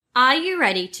Are you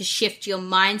ready to shift your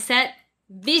mindset,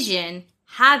 vision,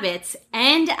 habits,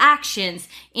 and actions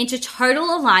into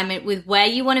total alignment with where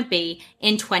you want to be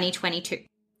in 2022?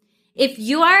 If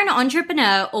you are an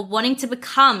entrepreneur or wanting to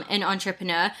become an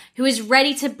entrepreneur who is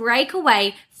ready to break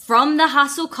away from the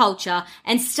hustle culture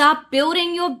and start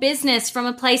building your business from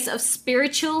a place of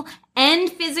spiritual and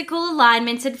physical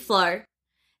alignment and flow,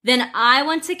 then I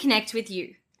want to connect with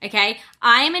you. Okay,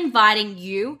 I am inviting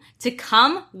you to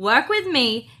come work with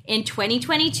me in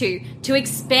 2022 to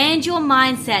expand your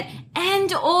mindset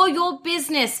and or your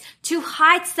business to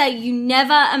heights that you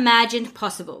never imagined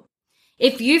possible.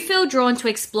 If you feel drawn to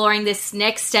exploring this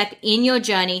next step in your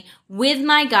journey with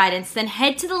my guidance, then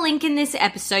head to the link in this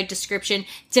episode description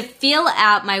to fill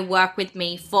out my work with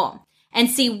me form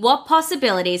and see what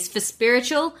possibilities for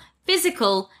spiritual,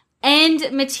 physical,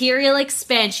 and material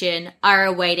expansion are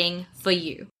awaiting for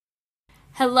you.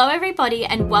 Hello everybody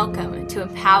and welcome to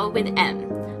Empower with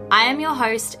Em. I am your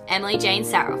host, Emily Jane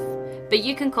Saroff, but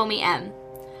you can call me Em.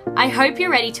 I hope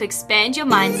you're ready to expand your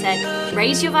mindset,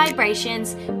 raise your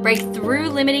vibrations, break through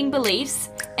limiting beliefs,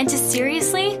 and to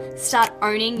seriously start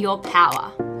owning your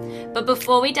power. But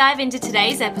before we dive into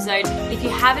today's episode, if you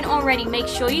haven't already, make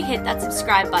sure you hit that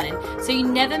subscribe button so you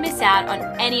never miss out on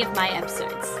any of my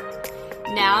episodes.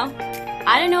 Now,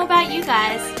 I don't know about you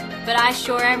guys, but I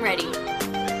sure am ready.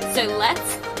 So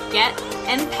let's get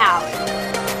empowered.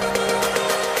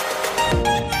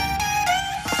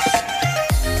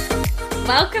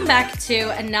 Welcome back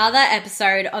to another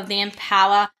episode of the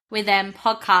Empower with Em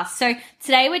podcast. So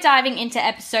today we're diving into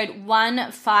episode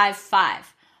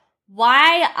 155.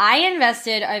 Why I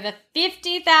invested over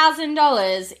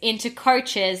 $50,000 into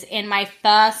coaches in my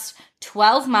first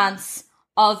 12 months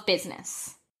of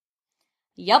business.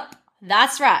 Yup,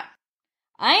 that's right.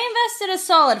 I invested a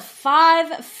solid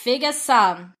 5-figure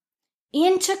sum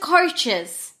into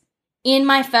coaches in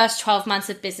my first 12 months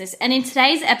of business. And in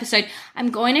today's episode, I'm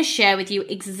going to share with you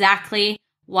exactly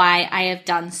why I have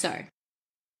done so.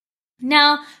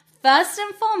 Now, first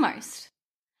and foremost,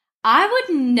 I would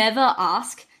never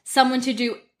ask someone to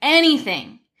do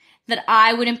anything that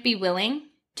I wouldn't be willing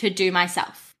to do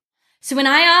myself. So when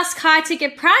I ask high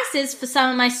ticket prices for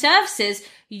some of my services,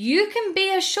 you can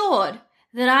be assured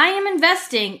that I am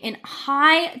investing in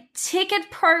high ticket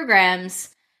programs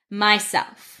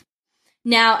myself.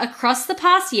 Now, across the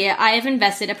past year, I have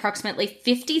invested approximately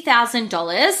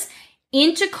 $50,000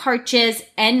 into coaches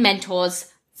and mentors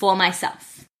for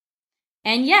myself.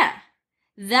 And yeah,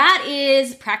 that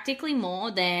is practically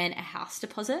more than a house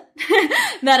deposit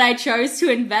that I chose to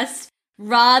invest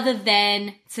rather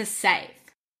than to save.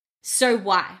 So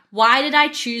why? Why did I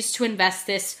choose to invest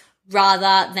this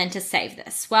rather than to save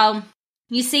this? Well,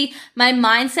 you see, my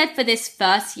mindset for this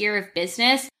first year of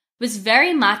business was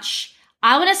very much,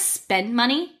 I want to spend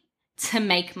money to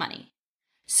make money.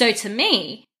 So to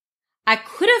me, I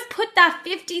could have put that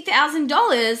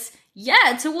 $50,000,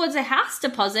 towards a house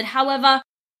deposit. However,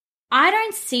 I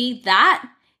don't see that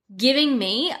giving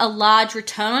me a large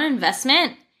return on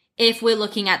investment if we're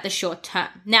looking at the short term.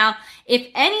 Now, if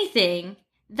anything,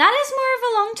 that is more of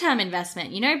a long-term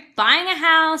investment. Buying a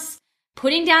house,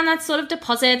 putting down that sort of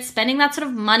deposit, spending that sort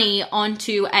of money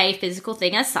onto a physical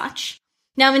thing as such.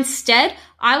 Now, instead,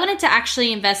 I wanted to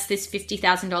actually invest this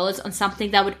 $50,000 on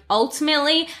something that would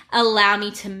ultimately allow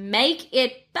me to make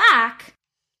it back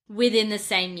within the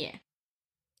same year.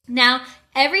 Now,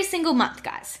 every single month,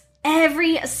 guys,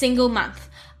 every single month,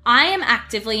 I am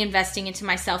actively investing into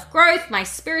my self-growth, my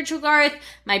spiritual growth,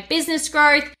 my business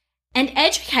growth, and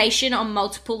education on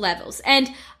multiple levels. And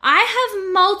I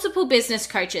have multiple business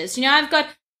coaches. I've got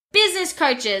business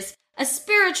coaches, a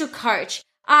spiritual coach.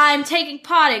 I'm taking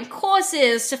part in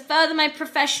courses to further my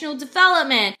professional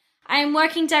development. I'm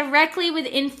working directly with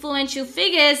influential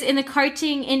figures in the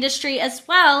coaching industry as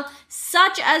well,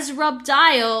 such as Rob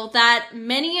Dial, that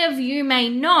many of you may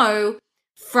know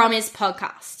from his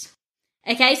podcast.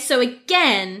 Okay, so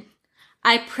again,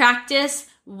 I practice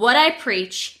what I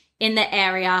preach in the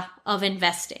area of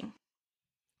investing.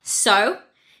 So,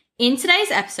 in today's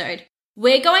episode,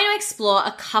 we're going to explore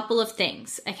a couple of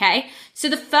things, okay? So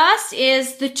the first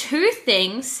is the 2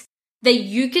 things that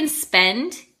you can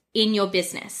spend in your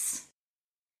business.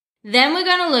 Then we're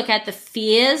going to look at the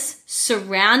fears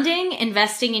surrounding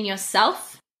investing in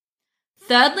yourself.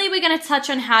 Thirdly, we're going to touch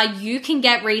on how you can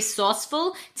get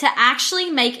resourceful to actually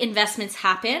make investments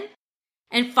happen.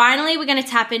 And finally, we're going to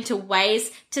tap into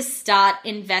ways to start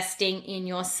investing in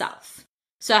yourself.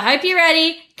 So I hope you're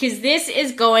ready because this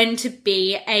is going to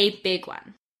be a big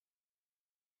one.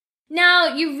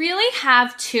 Now, you really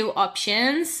have 2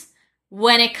 options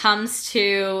when it comes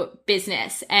to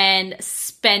business and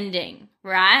spending,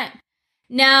 right?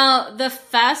 Now, the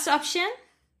first option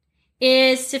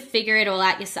is to figure it all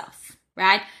out yourself,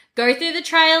 right? Go through the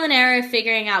trial and error of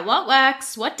figuring out what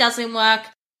works, what doesn't work,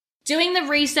 doing the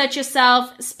research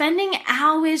yourself, spending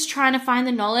hours trying to find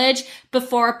the knowledge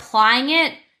before applying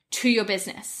it to your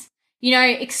business.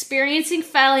 Experiencing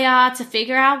failure to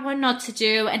figure out what not to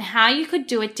do and how you could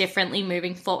do it differently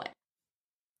moving forward.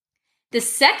 The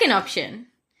second option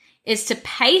is to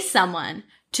pay someone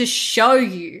to show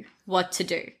you what to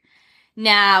do.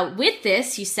 Now, with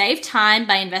this, you save time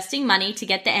by investing money to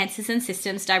get the answers and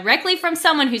systems directly from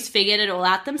someone who's figured it all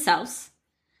out themselves.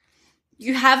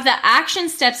 You have the action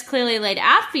steps clearly laid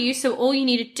out for you, so all you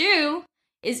need to do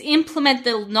is implement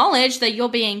the knowledge that you're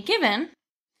being given.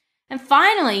 And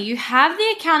finally, you have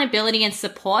the accountability and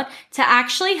support to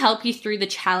actually help you through the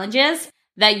challenges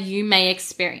that you may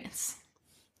experience.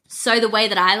 So the way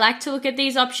that I like to look at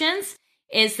these options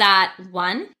is that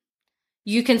 1,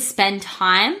 you can spend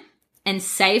time and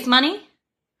save money,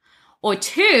 or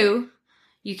 2,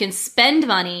 you can spend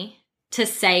money to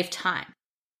save time.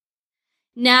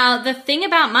 Now, the thing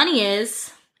about money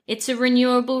is it's a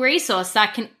renewable resource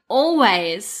that can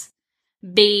always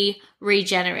be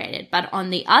regenerated. But on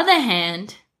the other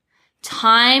hand,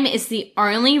 time is the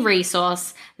only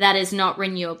resource that is not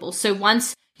renewable. So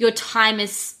once your time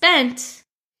is spent,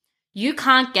 you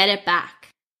can't get it back.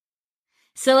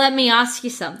 So let me ask you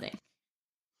something.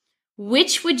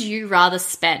 Which would you rather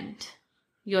spend?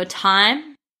 Your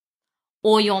time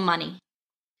or your money?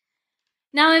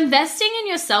 Now, investing in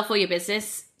yourself or your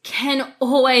business can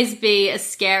always be a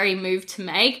scary move to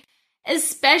make,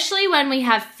 especially when we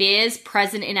have fears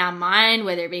present in our mind,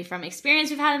 whether it be from experience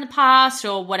we've had in the past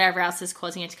or whatever else is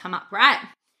causing it to come up, right?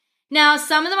 Now,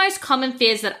 some of the most common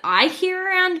fears that I hear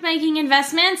around making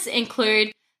investments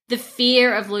include the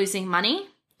fear of losing money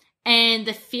and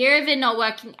the fear of it not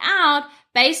working out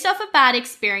based off a bad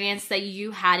experience that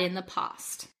you had in the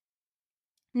past.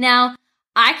 Now,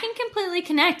 I can completely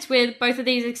connect with both of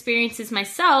these experiences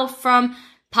myself from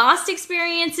past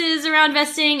experiences around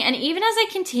investing, and even as I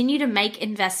continue to make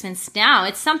investments now,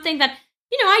 it's something that,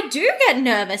 I do get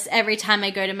nervous every time I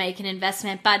go to make an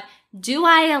investment, but do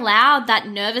I allow that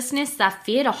nervousness, that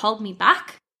fear to hold me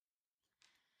back?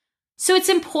 So it's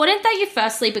important that you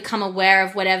firstly become aware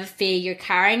of whatever fear you're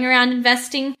carrying around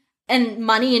investing and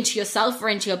money into yourself or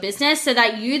into your business so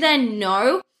that you then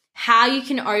know how you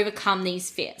can overcome these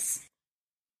fears.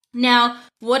 Now,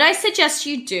 what I suggest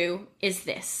you do is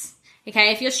this.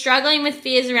 Okay, if you're struggling with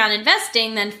fears around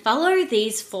investing, then follow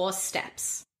these 4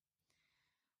 steps.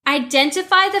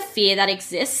 Identify the fear that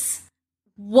exists.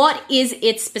 What is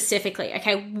it specifically?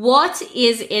 Okay, what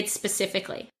is it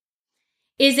specifically?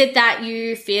 Is it that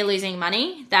you fear losing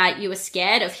money, that you are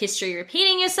scared of history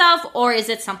repeating yourself, or is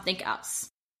it something else?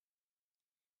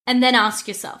 And then ask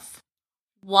yourself,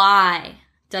 why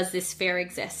does this fear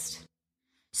exist?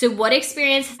 So what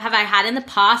experience have I had in the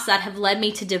past that have led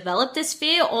me to develop this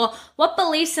fear, or what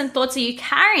beliefs and thoughts are you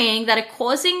carrying that are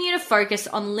causing you to focus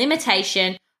on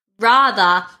limitation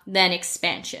rather than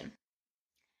expansion?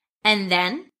 And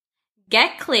then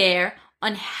get clear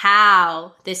on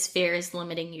how this fear is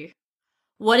limiting you.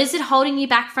 What is it holding you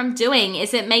back from doing?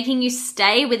 Is it making you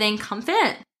stay within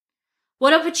comfort?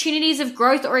 What opportunities of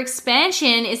growth or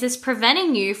expansion is this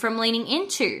preventing you from leaning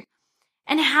into?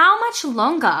 And how much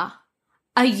longer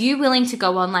are you willing to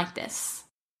go on like this?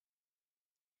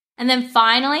 And then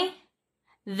finally,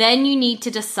 then you need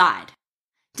to decide.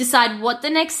 Decide what the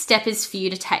next step is for you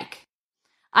to take.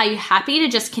 Are you happy to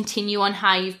just continue on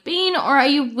how you've been, or are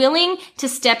you willing to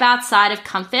step outside of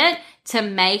comfort to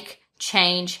make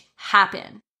change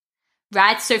happen?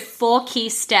 Right? So 4 key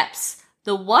steps: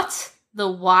 the what, the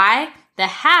why, the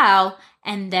how,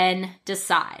 and then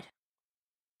decide.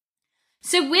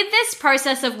 So with this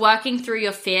process of working through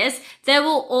your fears, there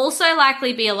will also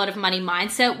likely be a lot of money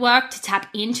mindset work to tap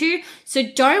into. So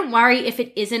don't worry if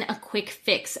it isn't a quick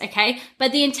fix, okay?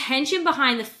 But the intention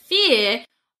behind the fear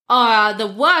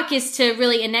the work is to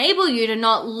really enable you to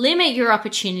not limit your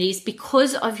opportunities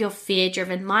because of your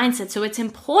fear-driven mindset. So it's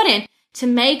important to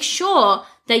make sure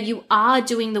that you are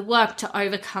doing the work to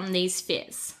overcome these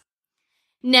fears.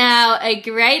 Now, a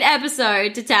great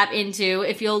episode to tap into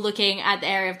if you're looking at the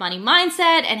area of money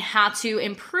mindset and how to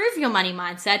improve your money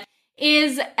mindset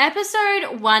is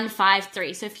episode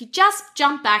 153. So if you just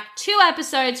jump back 2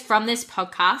 episodes from this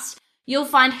podcast, you'll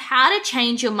find how to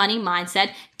change your money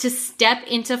mindset to step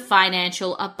into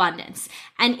financial abundance.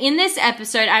 And in this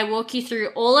episode, I walk you through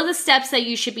all of the steps that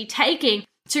you should be taking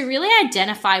to really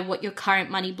identify what your current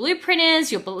money blueprint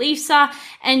is, your beliefs are,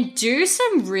 and do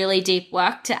some really deep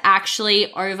work to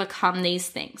actually overcome these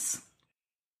things.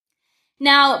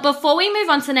 Now, before we move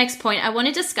on to the next point, I want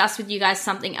to discuss with you guys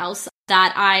something else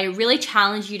that I really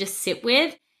challenge you to sit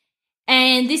with.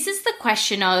 And this is the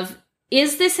question of,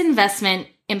 is this investment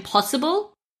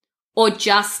impossible or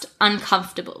just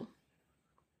uncomfortable?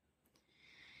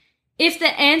 If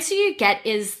the answer you get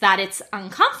is that it's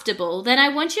uncomfortable, then I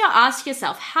want you to ask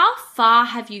yourself, how far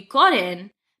have you gotten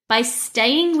by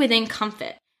staying within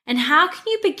comfort? And how can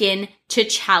you begin to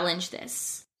challenge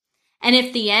this? And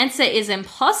if the answer is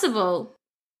impossible,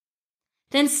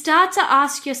 then start to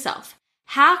ask yourself,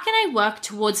 how can I work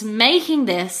towards making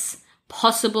this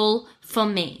possible for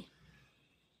me?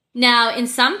 Now, in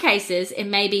some cases, it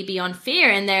may be beyond fear,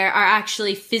 and there are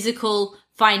actually physical,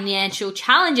 financial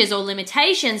challenges or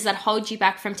limitations that hold you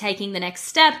back from taking the next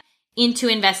step into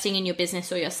investing in your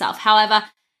business or yourself. However,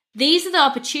 these are the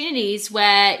opportunities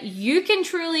where you can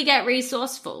truly get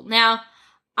resourceful. Now,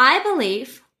 I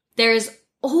believe there is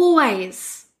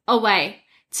always a way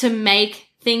to make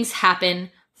things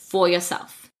happen for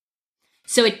yourself.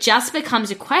 So it just becomes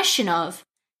a question of,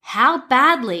 how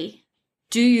badly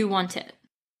do you want it?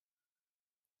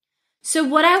 So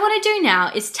what I want to do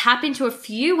now is tap into a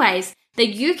few ways that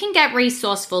you can get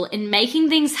resourceful in making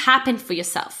things happen for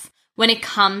yourself when it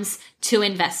comes to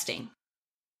investing.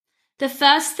 The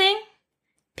first thing,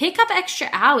 pick up extra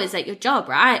hours at your job,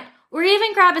 right? Or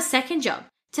even grab a second job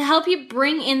to help you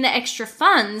bring in the extra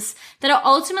funds that are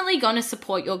ultimately going to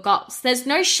support your goals. There's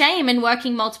no shame in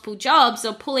working multiple jobs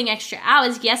or pulling extra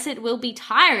hours. Yes, it will be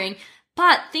tiring,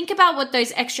 but think about what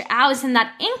those extra hours and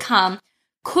that income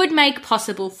could make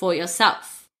possible for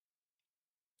yourself.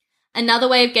 Another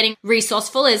way of getting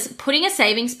resourceful is putting a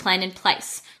savings plan in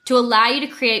place to allow you to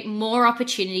create more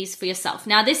opportunities for yourself.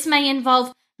 Now, this may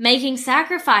involve making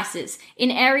sacrifices in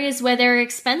areas where there are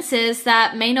expenses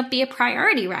that may not be a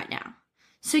priority right now.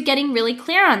 So getting really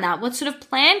clear on that. What sort of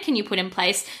plan can you put in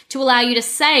place to allow you to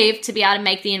save to be able to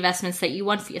make the investments that you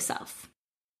want for yourself?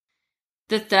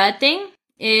 The third thing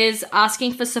is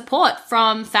asking for support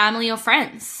from family or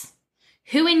friends.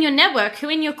 Who in your network, who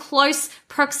in your close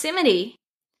proximity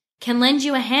can lend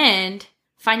you a hand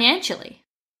financially?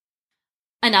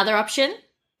 Another option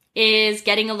is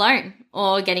getting a loan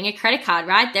or getting a credit card,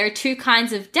 right? There are two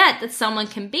kinds of debt that someone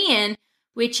can be in,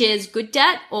 which is good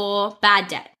debt or bad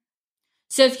debt.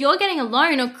 So if you're getting a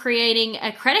loan or creating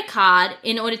a credit card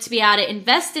in order to be able to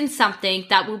invest in something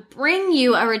that will bring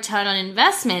you a return on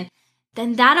investment,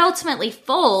 then that ultimately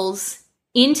falls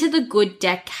into the good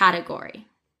debt category.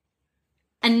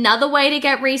 Another way to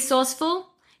get resourceful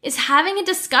is having a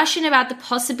discussion about the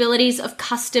possibilities of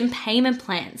custom payment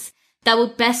plans that will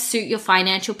best suit your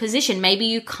financial position. Maybe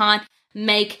you can't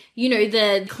make,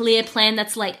 the clear plan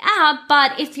that's laid out,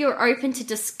 but if you're open to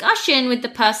discussion with the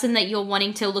person that you're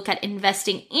wanting to look at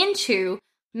investing into,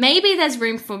 maybe there's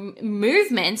room for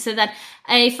movement so that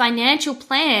a financial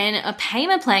plan, a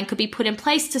payment plan could be put in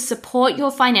place to support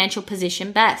your financial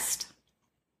position best.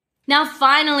 Now,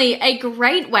 finally, a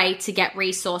great way to get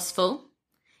resourceful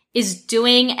is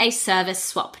doing a service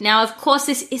swap. Now, of course,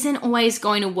 this isn't always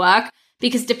going to work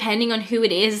because depending on who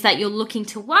it is that you're looking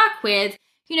to work with,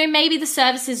 maybe the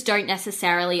services don't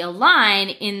necessarily align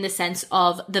in the sense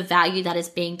of the value that is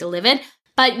being delivered,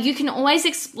 but you can always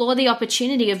explore the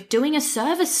opportunity of doing a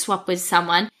service swap with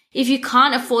someone if you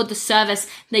can't afford the service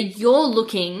that you're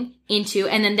looking into.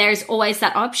 And then there's always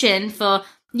that option for,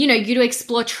 you to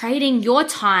explore trading your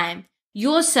time,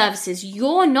 your services,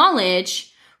 your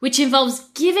knowledge, which involves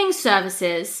giving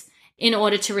services in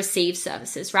order to receive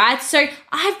services, right? So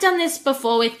I've done this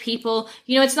before with people.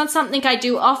 It's not something I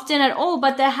do often at all,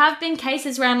 but there have been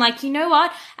cases where I'm like, you know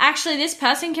what? Actually, this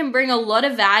person can bring a lot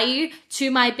of value to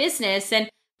my business.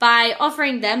 And by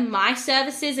offering them my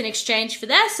services in exchange for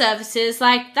their services,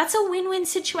 that's a win-win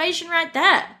situation right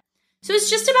there. So it's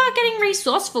just about getting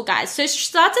resourceful, guys. So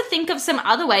start to think of some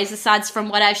other ways aside from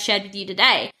what I've shared with you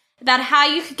today about how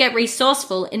you could get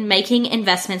resourceful in making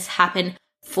investments happen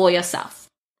for yourself.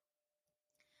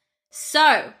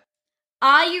 So,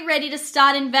 are you ready to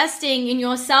start investing in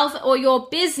yourself or your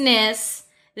business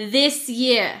this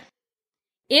year?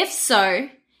 If so,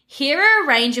 here are a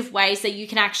range of ways that you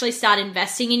can actually start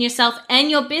investing in yourself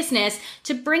and your business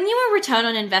to bring you a return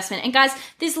on investment. And guys,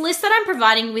 this list that I'm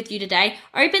providing with you today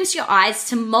opens your eyes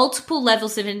to multiple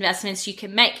levels of investments you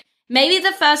can make. Maybe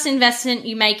the first investment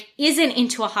you make isn't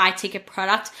into a high ticket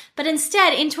product, but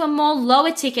instead into a more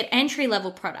lower ticket entry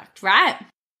level product, right?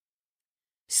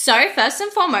 So first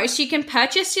and foremost, you can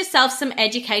purchase yourself some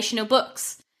educational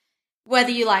books.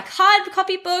 Whether you like hard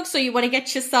copy books or you want to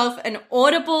get yourself an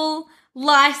Audible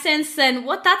license, then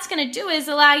what that's going to do is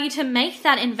allow you to make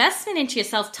that investment into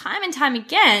yourself time and time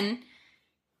again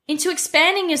into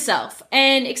expanding yourself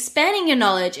and expanding your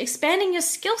knowledge, expanding your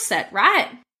skill set, right?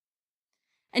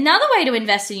 Another way to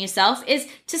invest in yourself is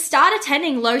to start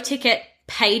attending low-ticket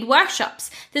paid workshops.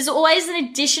 There's always an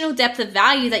additional depth of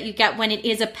value that you get when it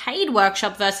is a paid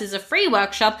workshop versus a free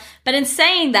workshop. But in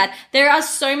saying that, there are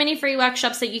so many free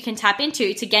workshops that you can tap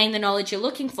into to gain the knowledge you're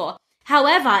looking for.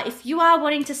 However, if you are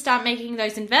wanting to start making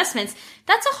those investments,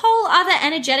 that's a whole other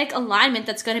energetic alignment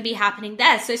that's going to be happening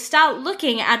there. So start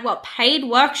looking at what paid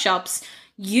workshops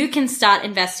you can start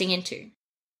investing into.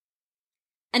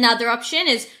 Another option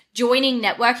is joining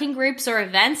networking groups or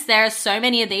events. There are so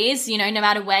many of these, no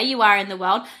matter where you are in the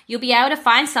world, you'll be able to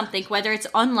find something, whether it's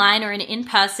online or an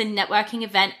in-person networking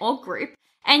event or group.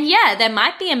 And yeah, there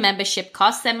might be a membership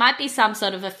cost, there might be some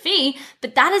sort of a fee,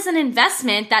 but that is an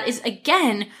investment that is,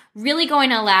 again, really going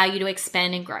to allow you to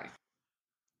expand and grow.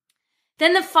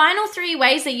 Then the final 3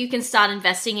 ways that you can start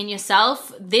investing in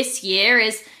yourself this year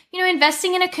is,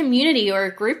 investing in a community or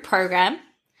a group program,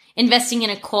 investing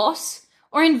in a course,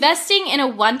 or investing in a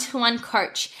one-to-one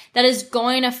coach that is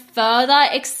going to further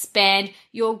expand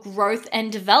your growth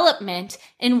and development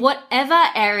in whatever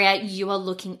area you are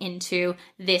looking into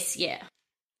this year.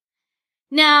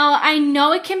 Now, I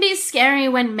know it can be scary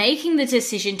when making the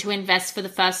decision to invest for the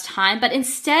first time, but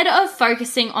instead of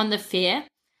focusing on the fear,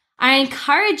 I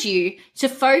encourage you to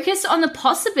focus on the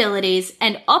possibilities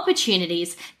and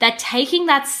opportunities that taking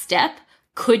that step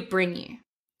could bring you.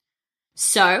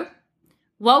 So,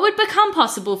 what would become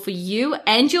possible for you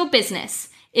and your business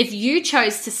if you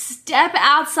chose to step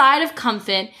outside of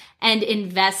comfort and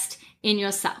invest in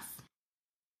yourself?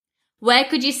 Where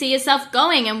could you see yourself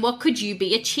going and what could you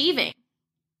be achieving?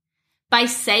 By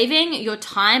saving your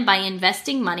time by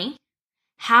investing money,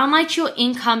 how might your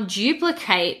income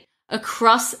duplicate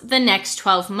across the next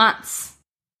 12 months?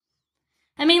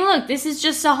 Look, this is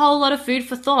just a whole lot of food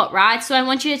for thought, right? So I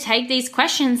want you to take these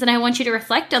questions and I want you to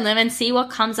reflect on them and see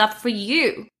what comes up for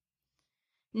you.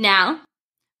 Now,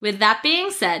 with that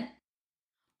being said,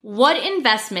 what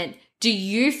investment do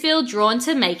you feel drawn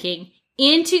to making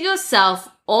into yourself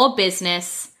or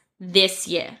business this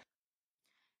year?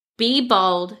 Be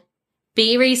bold,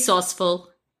 be resourceful,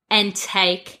 and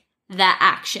take the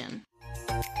action.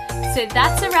 So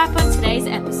that's a wrap on today's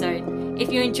episode.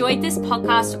 If you enjoyed this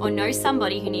podcast or know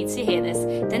somebody who needs to hear this,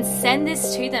 then send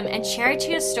this to them and share it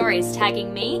to your stories,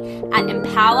 tagging me at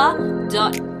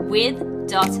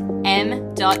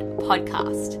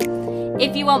empower.with.m.podcast.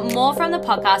 If you want more from the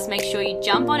podcast, make sure you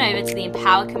jump on over to the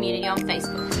Empower community on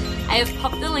Facebook. I have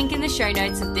popped the link in the show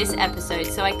notes of this episode,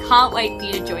 so I can't wait for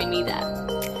you to join me there.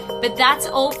 But that's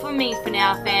all for me for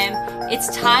now, fam. It's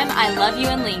time I love you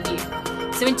and leave you.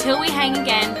 So until we hang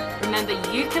again, remember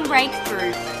you can break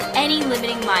through any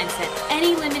limiting mindset,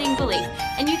 any limiting belief,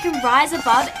 and you can rise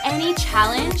above any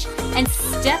challenge and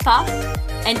step up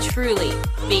and truly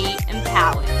be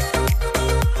empowered.